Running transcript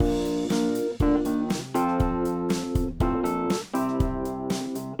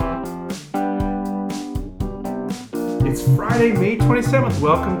It's Friday, May 27th.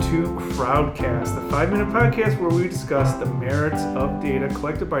 Welcome to Crowdcast, the 5-minute podcast where we discuss the merits of data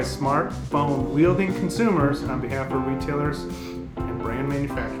collected by smartphone-wielding consumers on behalf of retailers and brand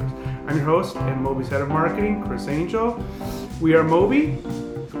manufacturers. I'm your host and Moby's head of marketing, Chris Angel. We are Moby,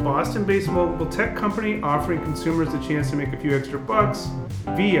 a Boston-based mobile tech company offering consumers the chance to make a few extra bucks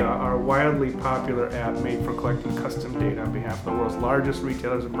via our wildly popular app made for collecting custom data on behalf of the world's largest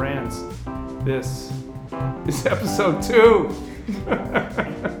retailers and brands. This is episode 2.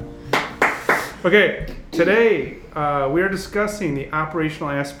 Okay, today we are discussing the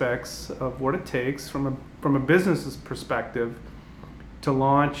operational aspects of what it takes from a business's perspective to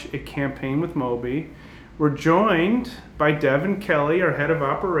launch a campaign with Moby. We're joined by Devin Kelly, our head of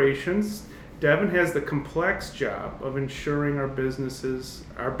operations. Devin has the complex job of ensuring our business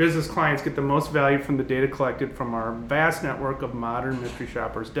clients get the most value from the data collected from our vast network of modern mystery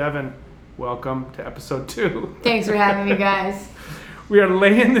shoppers. Devin, welcome to episode 2. Thanks for having me, guys. We are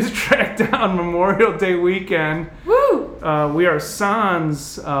laying this track down Memorial Day weekend. Woo! We are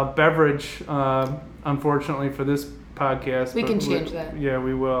sans beverage, unfortunately, for this podcast. We can change that. Yeah,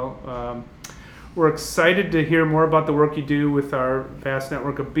 we will. We're excited to hear more about the work you do with our vast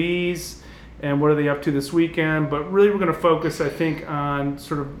network of bees and what are they up to this weekend. But really, we're going to focus, I think, on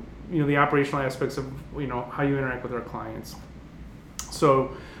sort of the operational aspects of how you interact with our clients.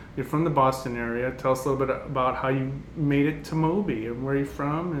 So, you're from the Boston area. Tell us a little bit about how you made it to Moby and where you're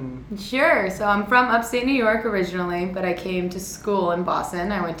from. Sure. So I'm from upstate New York originally, but I came to school in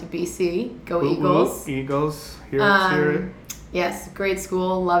Boston. I went to BC. Go Eagles. Eagles. Hear it. Yes, great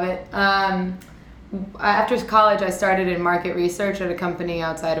school. Love it. After college, I started in market research at a company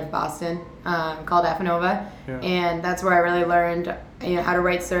outside of Boston called Afanova. Yeah. And that's where I really learned how to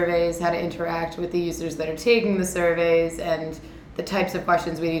write surveys, how to interact with the users that are taking the surveys, and the types of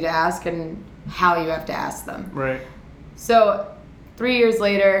questions we need to ask and how you have to ask them. Right. So 3 years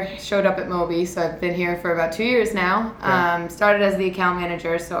later, showed up at Moby. So I've been here for about 2 years now. Okay. Started as the account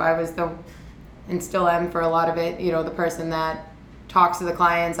manager. So I was and still am for a lot of it, the person that talks to the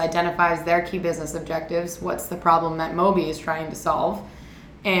clients, identifies their key business objectives, what's the problem that Moby is trying to solve.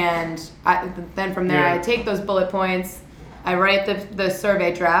 And then from there, I take those bullet points, I write the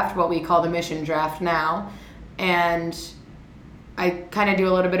survey draft, what we call the mission draft now, and I kind of do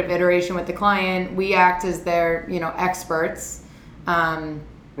a little bit of iteration with the client. We act as their, experts. Right.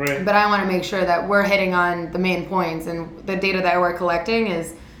 But I want to make sure that we're hitting on the main points, and the data that we're collecting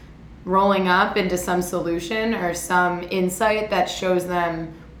is rolling up into some solution or some insight that shows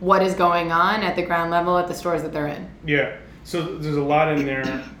them what is going on at the ground level at the stores that they're in. Yeah. So there's a lot in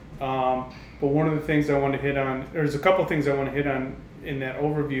there. But one of the things I want to hit on, there's a couple things I want to hit on in that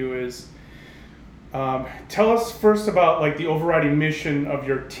overview is, tell us first about the overriding mission of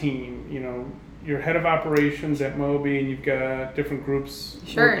your team. You're head of operations at Moby, and you've got different groups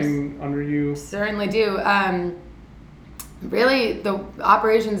working under you. Certainly do. Really, the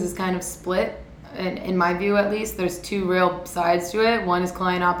operations is kind of split, in my view at least. There's 2 real sides to it. One is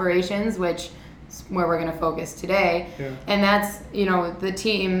client operations, which is where we're going to focus today. Yeah. And that's, the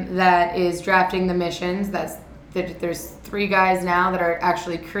team that is drafting the missions. There's 3 guys now that are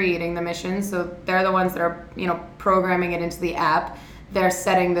actually creating the missions. So they're the ones that are, programming it into the app. They're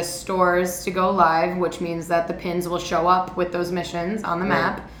setting the stores to go live, which means that the pins will show up with those missions on the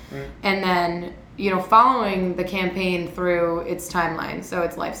map. Right. And then, following the campaign through its timeline, so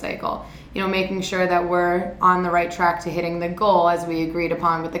its life cycle, making sure that we're on the right track to hitting the goal as we agreed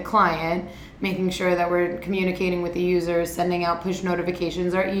upon with the client, making sure that we're communicating with the users, sending out push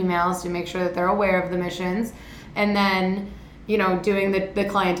notifications or emails to make sure that they're aware of the missions, and then doing the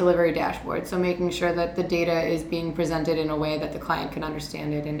client delivery dashboard. So making sure that the data is being presented in a way that the client can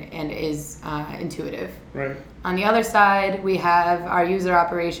understand it and is intuitive. Right. On the other side, we have our user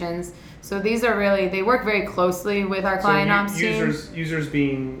operations. So these are they work very closely with our client ops team. Users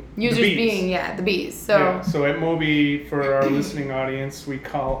being the bees. So at Moby, for our listening audience, we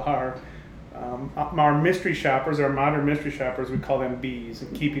call our mystery shoppers, our modern mystery shoppers, we call them bees,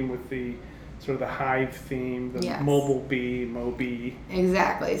 in keeping with the sort of the hive theme, the mobile bee, Moby.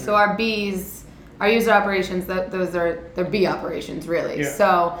 Exactly. So our bees, our user operations, they're bee operations, really. Yeah.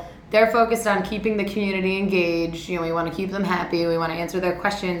 So they're focused on keeping the community engaged. We want to keep them happy. We want to answer their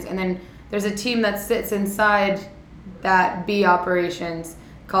questions. And then there's a team that sits inside that bee operations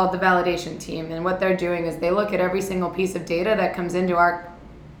called the validation team. And what they're doing is they look at every single piece of data that comes into our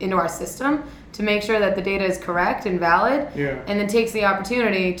system to make sure that the data is correct and valid. Yeah. And then takes the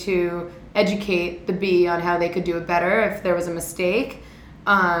opportunity to educate the bee on how they could do it better if there was a mistake,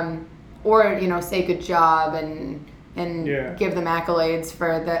 or say good job and and give them accolades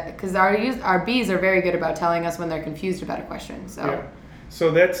for that, because our Bs are very good about telling us when they're confused about a question.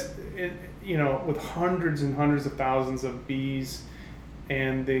 So that's it, with hundreds and hundreds of thousands of Bs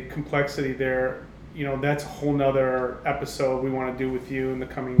and the complexity there, that's a whole nother episode we want to do with you in the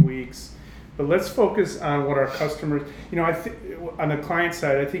coming weeks. But let's focus on what our customers, I think on the client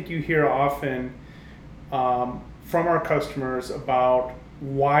side, I think you hear often from our customers about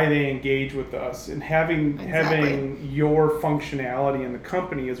why they engage with us, and having your functionality in the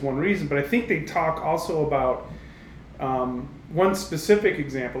company is one reason. But I think they talk also about one specific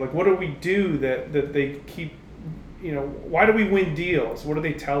example, like what do we do that they keep, why do we win deals? What do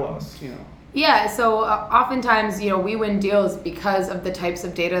they tell us? Yeah, so oftentimes, we win deals because of the types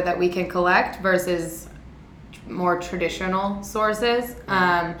of data that we can collect versus more traditional sources.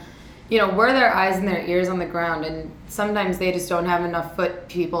 We're their eyes and their ears on the ground, and sometimes they just don't have enough foot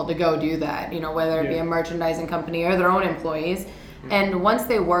people to go do that, whether it be a merchandising company or their own employees. And once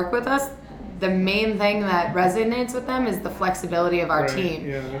they work with us, the main thing that resonates with them is the flexibility of our team.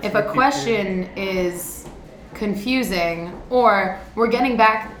 Yeah, if a question is confusing, or we're getting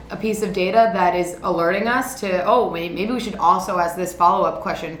back a piece of data that is alerting us to, maybe we should also ask this follow-up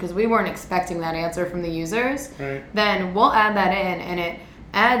question because we weren't expecting that answer from the users, then we'll add that in, and it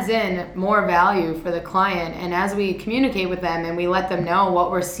adds in more value for the client. And as we communicate with them and we let them know what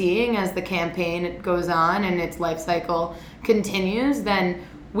we're seeing as the campaign goes on and its life cycle continues, then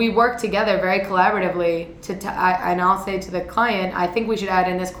we work together very collaboratively and I'll say to the client, I think we should add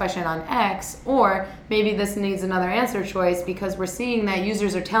in this question on X, or maybe this needs another answer choice because we're seeing that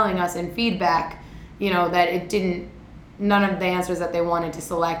users are telling us in feedback, that none of the answers that they wanted to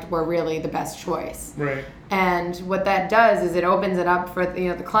select were really the best choice. Right. And what that does is it opens it up for,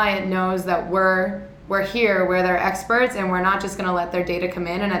 the client knows that we're here, we're their experts, and we're not just going to let their data come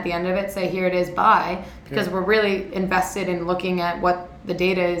in and at the end of it say, here it is, bye, because we're really invested in looking at what the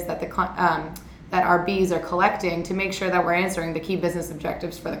data is that that our Bs are collecting to make sure that we're answering the key business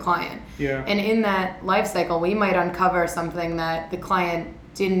objectives for the client. Yeah. And in that life cycle, we might uncover something that the client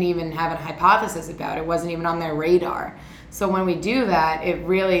didn't even have a hypothesis about. It wasn't even on their radar. So when we do that, it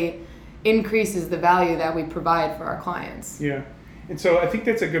really increases the value that we provide for our clients. Yeah. And so I think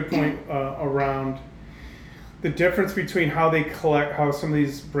that's a good point around the difference between how they collect, how some of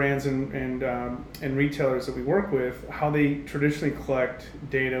these brands and retailers that we work with, how they traditionally collect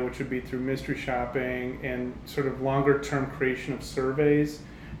data, which would be through mystery shopping and sort of longer term creation of surveys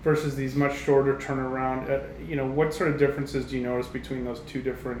versus these much shorter turnaround. What sort of differences do you notice between those two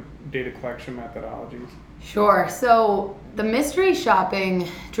different data collection methodologies? Sure. So the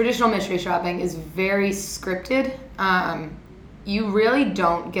traditional mystery shopping is very scripted. You really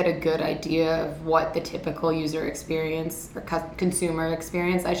don't get a good idea of what the typical user experience or consumer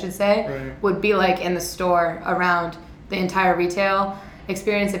experience, I should say, would be like in the store around the entire retail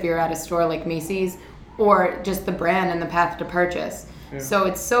experience if you're at a store like Macy's, or just the brand and the path to purchase. Yeah. So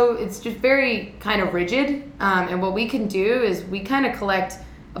it's just very kind of rigid. And what we can do is we kind of collect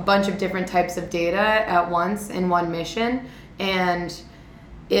a bunch of different types of data at once in one mission, and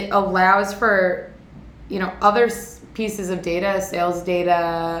it allows for other pieces of data, sales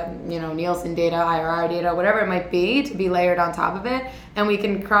data, Nielsen data, IRI data, whatever it might be, to be layered on top of it, and we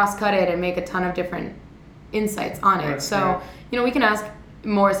can cross-cut it and make a ton of different insights on it. So, we can ask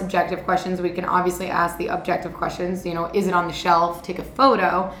more subjective questions. We can obviously ask the objective questions, is it on the shelf? Take a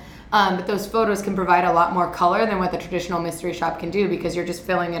photo. But those photos can provide a lot more color than what the traditional mystery shop can do because you're just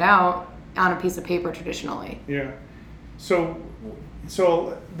filling it out on a piece of paper traditionally. Yeah. So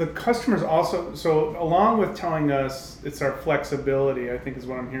the customers also, along with telling us it's our flexibility, I think is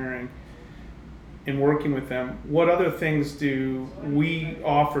what I'm hearing in working with them, what other things do we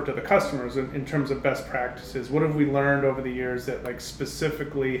offer to the customers in terms of best practices? What have we learned over the years that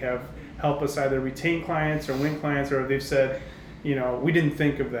specifically have helped us either retain clients or win clients, or they've said, we didn't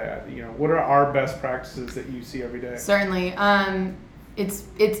think of that? What are our best practices that you see every day? Certainly. It's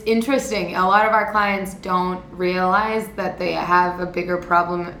interesting. A lot of our clients don't realize that they have a bigger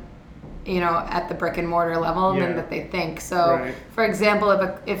problem, at the brick and mortar level than that they think. So, for example,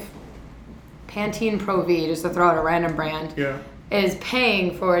 if Pantene Pro V, just to throw out a random brand, is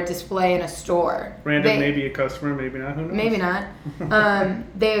paying for a display in a store. Random, maybe a customer, maybe not, who knows? Maybe not.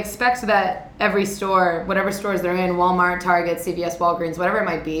 They expect that every store, whatever stores they're in, Walmart, Target, CVS, Walgreens, whatever it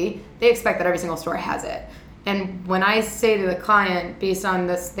might be, they expect that every single store has it. And when I say to the client, based on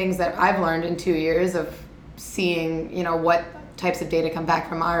the things that I've learned in 2 years of seeing, what types of data come back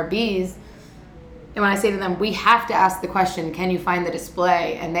from RBs, and when I say to them, we have to ask the question, can you find the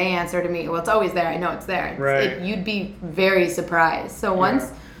display? And they answer to me, well, it's always there. I know it's there. Right. You'd be very surprised. So once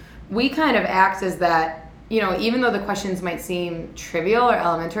we kind of act as that even though the questions might seem trivial or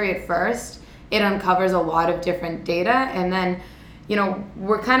elementary at first, it uncovers a lot of different data. And then,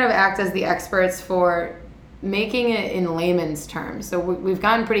 we're kind of act as the experts for making it in layman's terms. So we've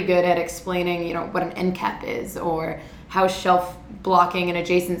gotten pretty good at explaining, what an end cap is, or how shelf blocking and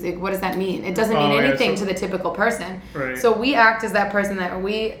adjacency, what does that mean? It doesn't mean anything to the typical person. Right. So we act as that person that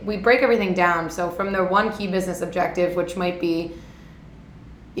we break everything down. So from their one key business objective, which might be,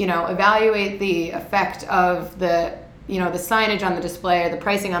 evaluate the effect of the signage on the display, or the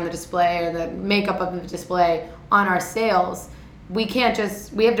pricing on the display, or the makeup of the display on our sales. We have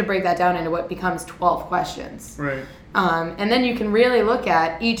to break that down into what becomes 12 questions. Right. And then you can really look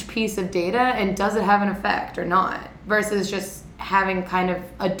at each piece of data and does it have an effect or not, versus just having kind of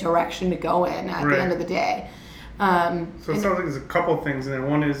a direction to go in at the end of the day. So it sounds like there's a couple things in there.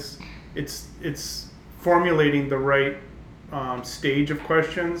 One is it's formulating the right stage of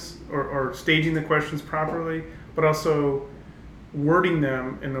questions, or staging the questions properly, but also wording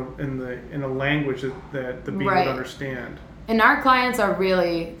them in a language that the bee would understand. And our clients are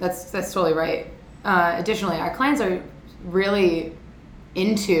really, that's totally right. Additionally, our clients are really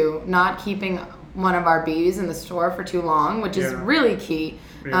into not keeping one of our bees in the store for too long, which is really key.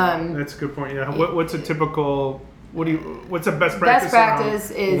 Yeah, that's a good point. Yeah. What's a typical, what's a best practice? Best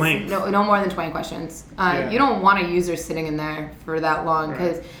practice is no more than 20 questions. You don't want a user sitting in there for that long,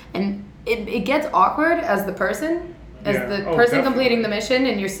 and it gets awkward as the person completing the mission,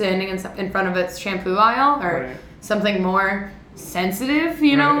 and you're standing in front of its shampoo aisle or something more sensitive,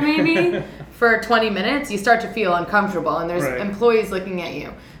 maybe for 20 minutes, you start to feel uncomfortable, and there's employees looking at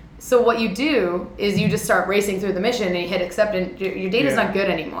you. So what you do is you just start racing through the mission, and you hit accept, and your data's not good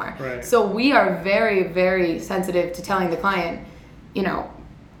anymore. Right. So we are very, very sensitive to telling the client,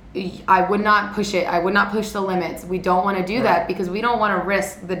 I would not push it. I would not push the limits. We don't want to do that, because we don't want to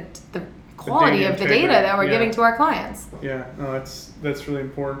risk the quality of the data that we're giving to our clients. Yeah, no, that's really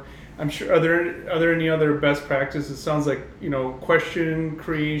important. I'm sure. Are there any other best practices? It sounds like question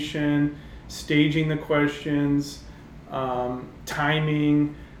creation, staging the questions,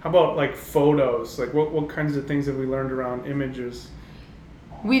 timing. How about like photos? Like what kinds of things have we learned around images?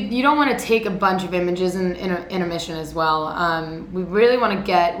 You don't want to take a bunch of images in a mission as well. We really want to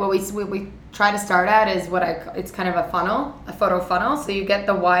get what we try to start at is it's kind of a photo funnel. So you get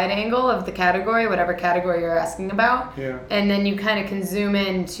the wide angle of the category, whatever category you're asking about, and then you kind of can zoom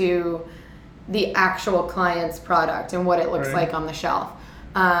into the actual client's product and what it looks like on the shelf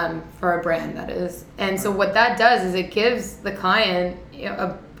for a brand, that is. And so what that does is it gives the client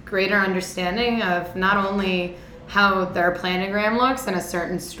a greater understanding of not only how their planogram looks in a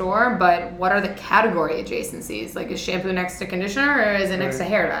certain store, but what are the category adjacencies? Like, is shampoo next to conditioner, or is it next to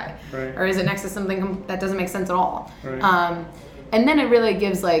hair dye? Or is it next to something that doesn't make sense at all? And then it really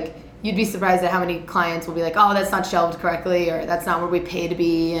gives, you'd be surprised at how many clients will be like, oh, that's not shelved correctly, or that's not where we pay to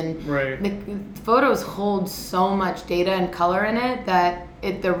be. And the photos hold so much data and color in it that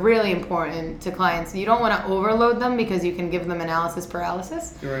they're really important to clients. You don't want to overload them, because you can give them analysis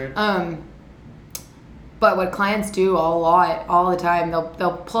paralysis. But what clients do all the time,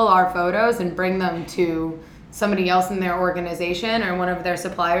 they'll pull our photos and bring them to somebody else in their organization or one of their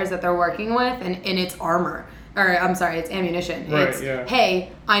suppliers that they're working with, and it's armor. Or, I'm sorry, it's ammunition.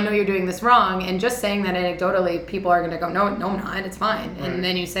 Hey, I know you're doing this wrong, and just saying that anecdotally, people are going to go, no, I'm not, it's fine. And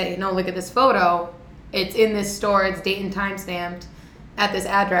then you say, no, look at this photo. It's in this store, it's date and time stamped at this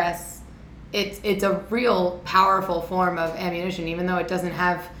address. It's a real powerful form of ammunition, even though it doesn't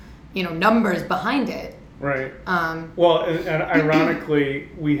have, numbers behind it. Right. Well, and ironically,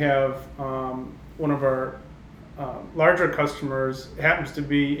 we have one of our larger customers happens to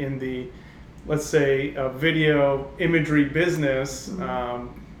be in the, let's say, video imagery business,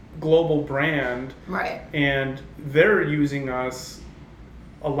 global brand. Right. And they're using us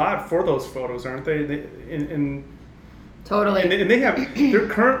a lot for those photos, aren't they? Totally. And they're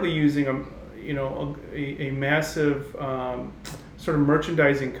currently using a massive sort of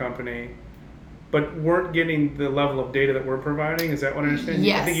merchandising company, but weren't getting the level of data that we're providing. Is that what I understand?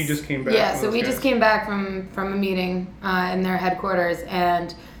 Yes. I think you just came back. Yeah, so we just came back from a meeting in their headquarters,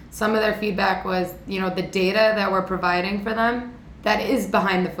 and some of their feedback was, the data that we're providing for them, that is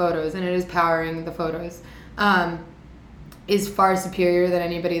behind the photos, and it is powering the photos, is far superior than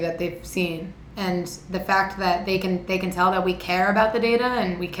anybody that they've seen. And the fact that they can tell that we care about the data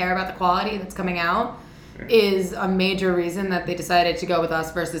and we care about the quality that's coming out is a major reason that they decided to go with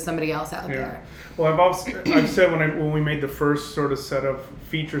us versus somebody else out there. Well, I've said when we made the first sort of set of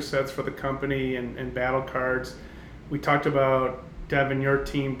feature sets for the company and battle cards, we talked about Devin, your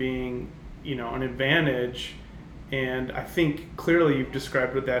team being, an advantage And I think clearly you've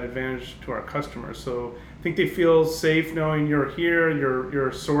described what that advantage to our customers. So I think they feel safe knowing you're here, you're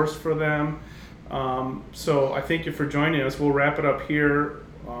a source for them. So I thank you for joining us. We'll wrap it up here.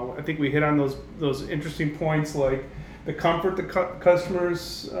 I think we hit on those interesting points, like the comfort the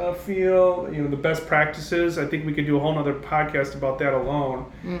customers feel, the best practices. I think we could do a whole nother podcast about that alone.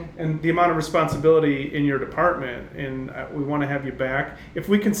 And the amount of responsibility in your department. And we want to have you back. If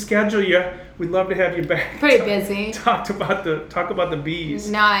we can schedule you, we'd love to have you back. Pretty busy. Talk about the bees.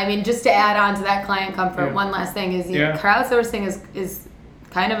 No, I mean, just to add on to that client comfort, one last thing is crowdsourcing is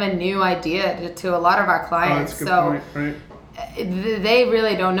kind of a new idea to a lot of our clients. That's a good point, right? They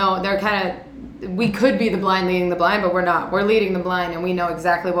really don't know. They're kind of, we could be the blind leading the blind, but we're not. We're leading the blind, and we know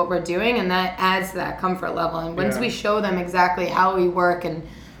exactly what we're doing, and that adds to that comfort level. And once we show them exactly how we work and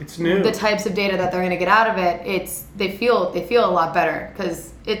it's new, the types of data that they're going to get out of it, they feel a lot better,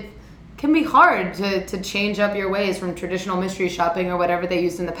 because it can be hard to change up your ways from traditional mystery shopping or whatever they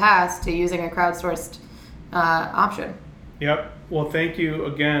used in the past to using a crowdsourced option. Yep. Well, thank you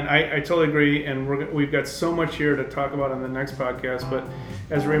again. I totally agree, and we've got so much here to talk about on the next podcast. But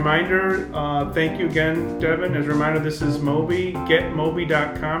as a reminder, thank you again, Devin. As a reminder, this is Moby.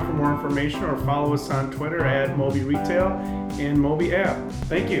 GetMoby.com for more information, or follow us on Twitter at Moby Retail and Moby App.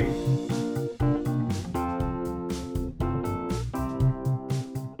 Thank you.